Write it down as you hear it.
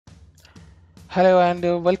Hello and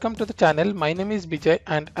welcome to the channel. My name is Vijay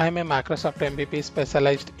and I'm a Microsoft MVP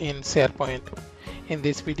specialized in SharePoint. In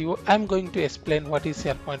this video, I'm going to explain what is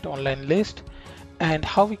SharePoint Online List and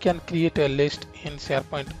how we can create a list in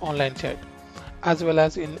SharePoint Online Chat. As well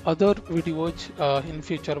as in other videos in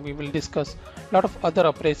future, we will discuss a lot of other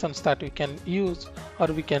operations that we can use or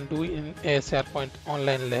we can do in a SharePoint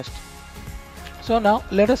Online List. So now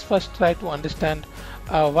let us first try to understand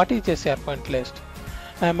what is a SharePoint list.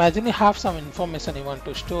 Now imagine you have some information you want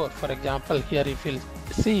to store. For example, here if you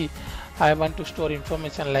see, I want to store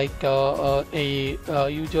information like a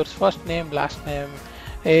user's first name, last name,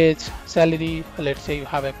 age, salary. Let's say you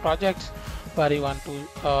have a project where you want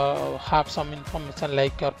to have some information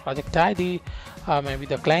like your project ID, maybe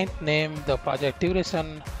the client name, the project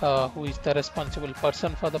duration, who is the responsible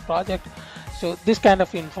person for the project. So this kind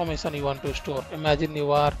of information you want to store. Imagine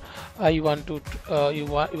you are you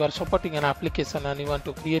are supporting an application and you want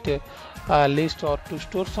to create a list or to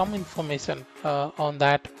store some information on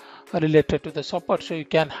that related to the support, so you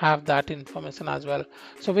can have that information as well.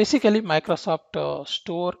 So basically Microsoft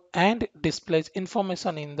store and displays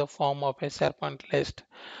information in the form of a SharePoint list.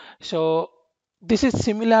 So this is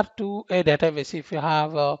similar to a database. If you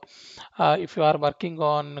are working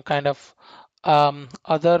on kind of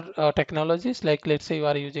other technologies, like let's say you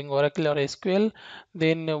are using Oracle or SQL,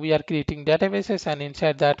 then we are creating databases, and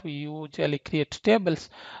inside that we usually create tables.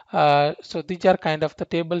 So these are kind of the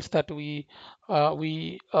tables that we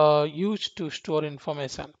use to store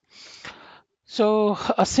information. So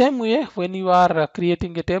same way, when you are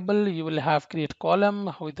creating a table, you will have create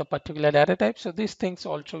column with a particular data type. So these things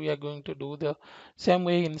also we are going to do the same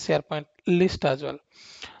way in SharePoint list as well.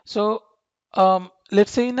 So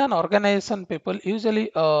let's say in an organization, people usually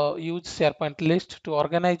use SharePoint list to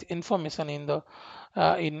organize information in the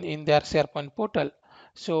in their SharePoint portal.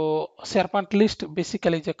 So SharePoint list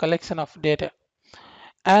basically is a collection of data.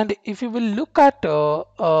 And if you will look at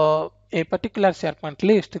a particular SharePoint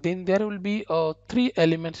list, then there will be three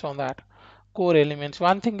elements on that, core elements.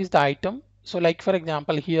 One thing is the item. So like for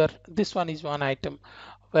example, here, this one is one item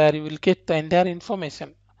where you will get the entire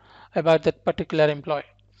information about that particular employee.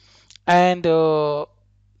 And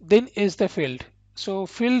then is the field. So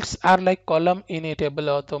fields are like column in a table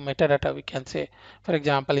or the metadata we can say. For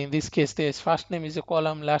example, in this case, this first name is a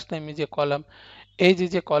column, last name is a column, age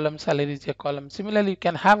is a column, salary is a column. Similarly, you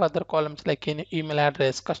can have other columns like in email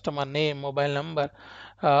address, customer name, mobile number,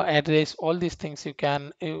 address, all these things you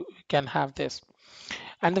can have this.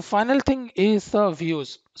 And the final thing is the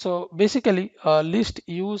views. So basically, list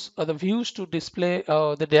use the views to display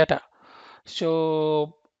the data.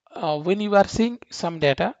 So when you are seeing some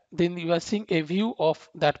data, then you are seeing a view of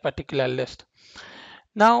that particular list.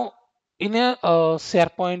 Now, in a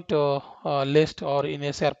SharePoint list or in a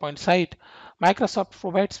SharePoint site, Microsoft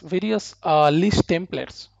provides various list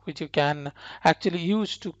templates which you can actually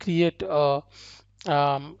use to create a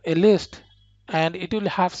list, and it will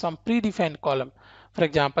have some predefined column. For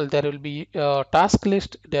example, there will be a task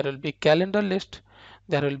list, there will be calendar list,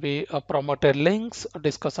 there will be promoted links,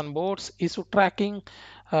 discussion boards, issue tracking,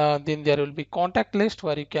 then there will be contact list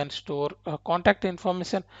where you can store contact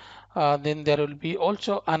information. Then there will be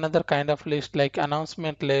also another kind of list like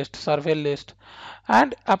announcement list, survey list.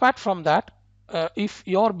 And apart from that, if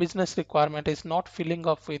your business requirement is not filling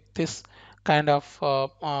up with this kind of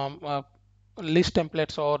list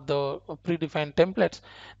templates or the predefined templates,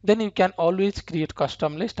 then you can always create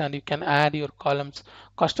custom list and you can add your columns,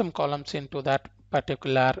 custom columns into that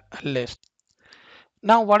particular list.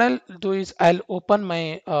 Now what I'll do is I'll open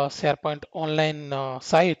my SharePoint online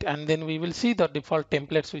site, and then we will see the default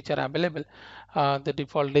templates which are available, the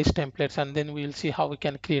default list templates, and then we will see how we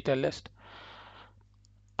can create a list.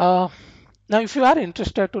 Uh, Now, if you are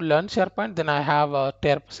interested to learn SharePoint, then I have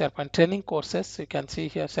SharePoint training courses. You can see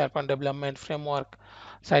here SharePoint development framework,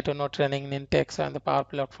 site owner training, Nintex, and the Power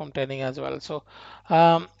Platform training as well. So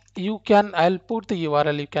I'll put the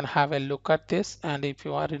URL. You can have a look at this, and if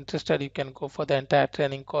you are interested, you can go for the entire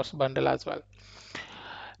training course bundle as well.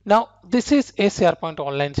 Now, this is a SharePoint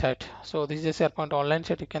online site. So this is a SharePoint online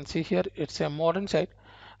site. You can see here it's a modern site.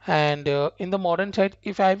 And in the modern site,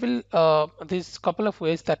 if I will, there's a couple of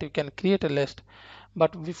ways that you can create a list.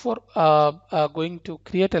 But before going to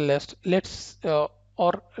create a list, let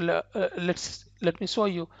me show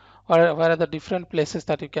you where are the different places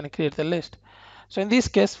that you can create the list. So in this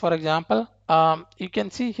case, for example, you can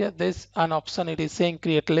see here there's an option. It is saying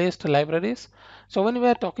create list libraries. So when we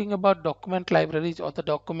are talking about document libraries or the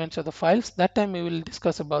documents or the files, that time we will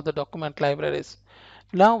discuss about the document libraries.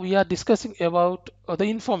 Now we are discussing about the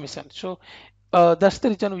information. So that's the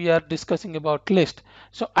reason we are discussing about list.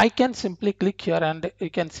 So I can simply click here and you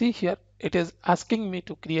can see here it is asking me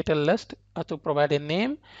to create a list, to provide a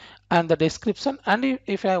name and the description, and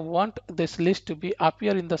if I want this list to be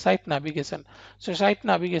appear in the site navigation. So site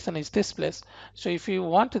navigation is this place. So if you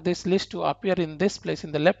want this list to appear in this place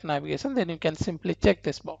in the left navigation, then you can simply check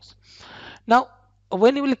this box. Now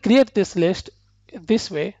when you will create this list this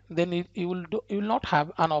way, then you will not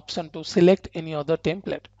have an option to select any other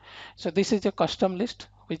template. So this is a custom list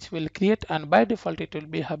which will create, and by default it will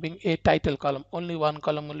be having a title column. Only one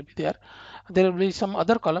column will be there. There will be some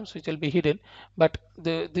other columns which will be hidden, but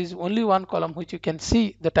this only one column which you can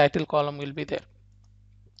see, the title column will be there.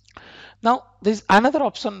 Now there's another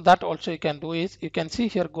option that also you can do is, you can see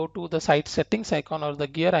here, go to the site settings icon or the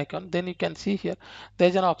gear icon. Then you can see here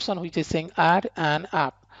there's an option which is saying add an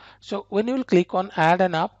app. So when you will click on add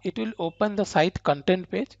an app, it will open the site content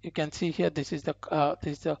page. You can see here this is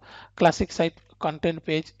the classic site content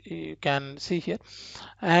page, you can see here.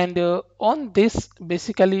 And on this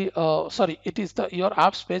basically sorry, it is the your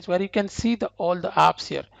apps page where you can see the all the apps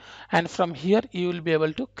here, and from here you will be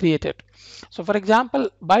able to create it. So for example,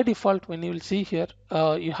 by default, when you will see here,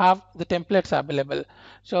 you have the templates available.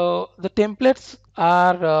 So the templates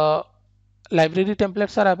are library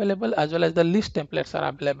templates are available, as well as the list templates are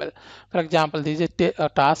available. For example, this is a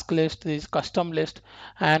task list, this is custom list,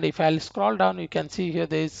 and if I'll scroll down, you can see here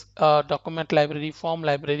there is document library, form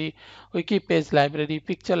library, wiki page library,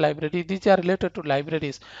 picture library. These are related to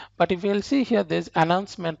libraries. But if you'll see here, there's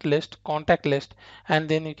announcement list, contact list, and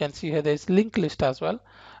then you can see here there's link list as well.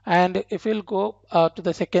 And if you'll go to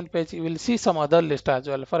the second page, you will see some other list as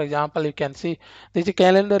well. For example, you can see there's a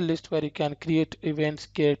calendar list where you can create events,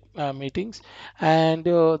 create meetings, and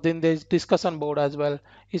then there's discussion board as well.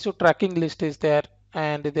 Issue tracking list is there,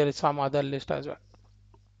 and there is some other list as well.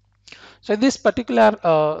 So this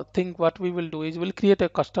particular thing, what we will do is we'll create a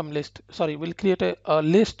custom list. Sorry, we'll create a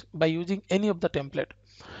list by using any of the template.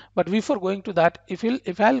 But before going to that,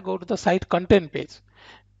 if I'll go to the site content page,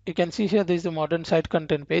 you can see here there is a modern site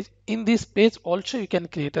content page. In this page also you can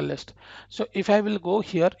create a list. So if I will go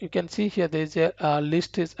here, you can see here there is a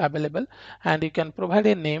list is available, and you can provide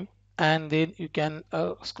a name, and then you can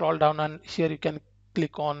scroll down, and here you can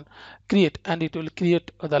click on create, and it will create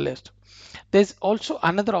the list. There's also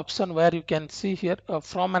another option where you can see here,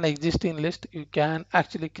 from an existing list you can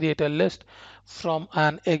actually create a list from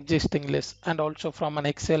an existing list, and also from an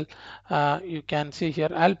Excel. You can see here,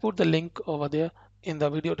 I'll put the link over there in the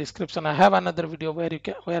video description. I have another video where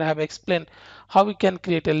I have explained how we can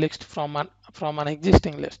create a list from an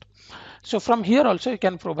existing list. So from here also you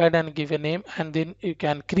can provide and give a name, and then you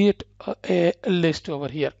can create a list over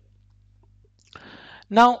here.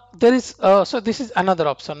 Now there is so this is another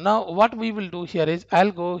option. Now what we will do here is,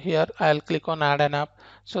 I'll go here, I'll click on add an app,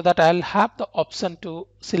 so that I'll have the option to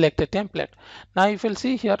select a template. Now if you'll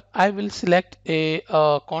see here, I will select a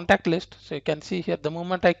contact list. So you can see here, the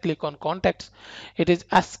moment I click on contacts, it is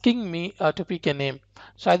asking me to pick a name.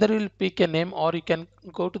 So either you'll pick a name, or you can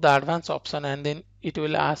go to the advanced option, and then it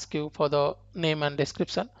will ask you for the name and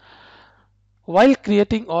description. While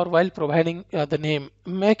creating or while providing the name,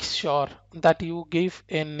 make sure that you give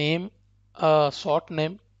a name, a short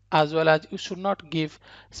name, as well as you should not give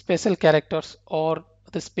special characters or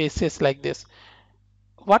the spaces like this.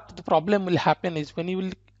 What the problem will happen is, when you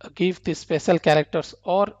will give the special characters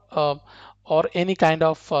or any kind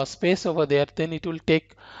of space over there, then it will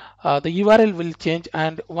take the URL will change,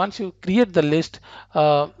 and once you create the list,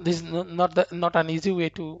 this is not an easy way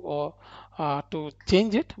to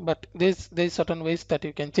change it, but there's certain ways that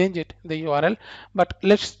you can change it, the URL. But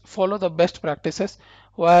let's follow the best practices,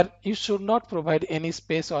 where you should not provide any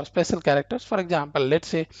space or special characters. For example, let's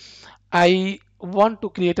say I want to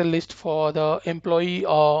create a list for the employee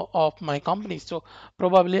of my company. So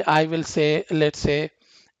probably I will say, let's say,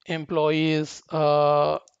 employees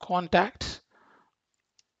contacts.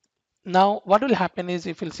 Now what will happen is,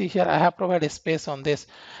 if you'll see here, I have provided a space on this,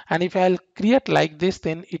 and if I'll create like this,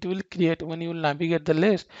 then it will create, when you will navigate the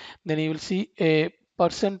list, then you will see a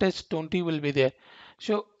percentage 20 will be there.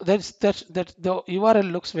 So that's that the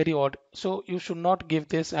URL looks very odd, so you should not give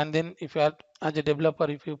this. And then if you are, as a developer,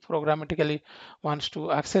 if you programmatically wants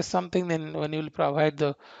to access something, then when you will provide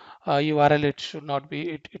the URL, it should not be,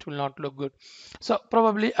 it will not look good. So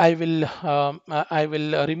probably I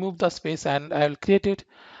will remove the space, and I will create it.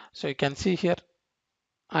 So you can see here,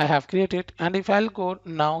 I have created, and if I'll go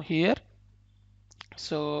now here,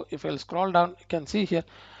 so if I'll scroll down, you can see here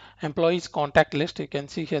employees contact list. You can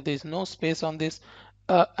see here there is no space on this,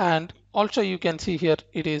 and also you can see here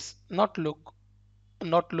it is not look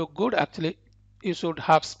good. Actually, you should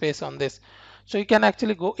have space on this. So you can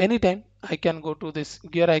actually go anytime. I can go to this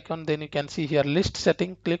gear icon, then you can see here list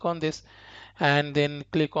setting, click on this, and then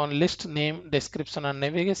click on list name, description and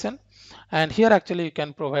navigation. And here actually you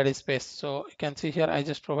can provide a space. So you can see here I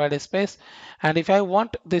just provide a space, and if I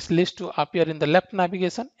want this list to appear in the left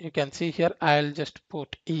navigation, you can see here I'll just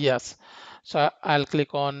put yes. So I'll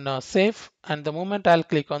click on save, and the moment I'll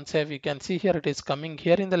click on save, you can see here it is coming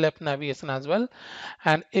here in the left navigation as well.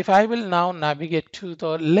 And if I will now navigate to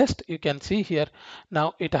the list, you can see here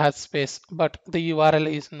now it has space, but the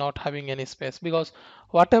URL is not having any space, because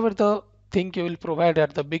whatever the thing you will provide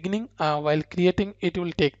at the beginning while creating, it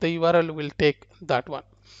will take the URL will take that one.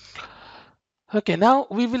 Okay, now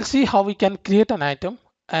we will see how we can create an item,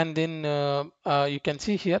 and then you can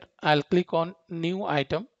see here I'll click on new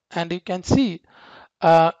item, and you can see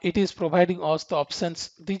it is providing us the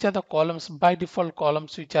options. These are the columns, by default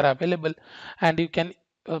columns which are available, and you can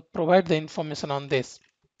provide the information on this.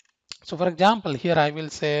 So for example, here I will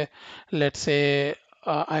say, let's say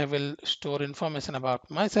I will store information about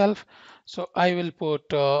myself. So I will put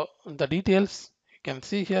the details, you can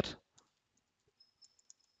see here,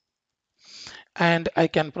 and I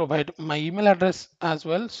can provide my email address as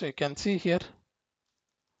well. So you can see here,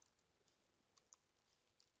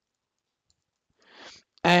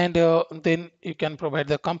 and then you can provide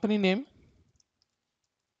the company name.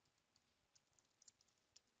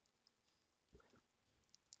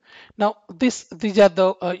 Now these are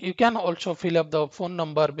the you can also fill up the phone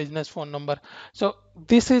number, business phone number. So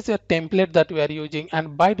this is a template that we are using,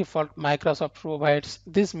 and by default Microsoft provides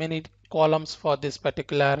this many columns for this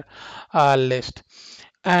particular list.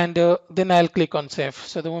 And then I'll click on save.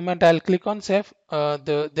 So the moment I'll click on save,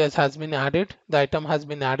 this has been added, the item has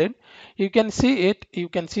been added. You can see it, you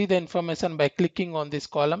can see the information by clicking on this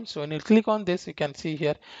column. So when you click on this, you can see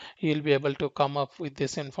here you'll be able to come up with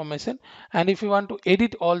this information. And if you want to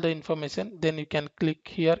edit all the information, then you can click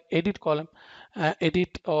here edit column,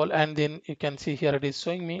 edit all, and then you can see here it is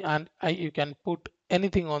showing me, and you can put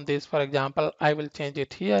anything on this. For example, I will change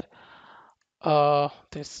it here,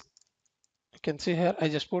 this, you can see here I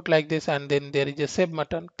just put like this, and then there is a save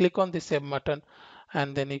button. Click on the save button,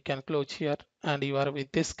 and then you can close here, and you are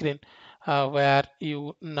with this screen where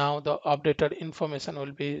you now the updated information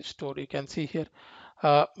will be stored. You can see here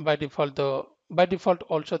by default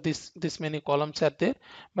also this many columns are there,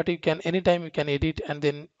 but you can anytime you can edit, and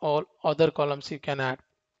then all other columns you can add.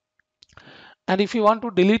 And if you want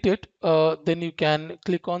to delete it, then you can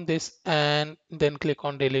click on this and then click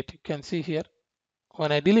on delete. You can see here when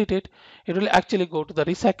I delete it, it will actually go to the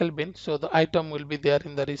recycle bin. So the item will be there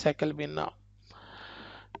in the recycle bin now.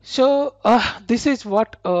 So this is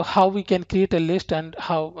what how we can create a list, and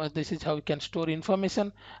how this is how we can store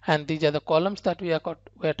information, and these are the columns that we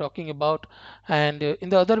are talking about. And in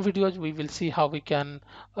the other videos we will see how we can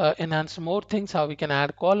enhance more things, how we can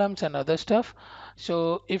add columns and other stuff.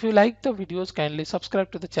 So if you like the videos, kindly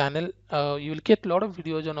subscribe to the channel. You will get a lot of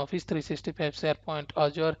videos on Office 365, SharePoint,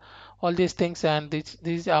 Azure, all these things. And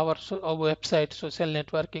these are our website, social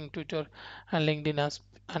networking, Twitter and LinkedIn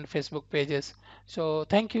and Facebook pages. So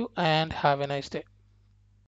thank you and have a nice day.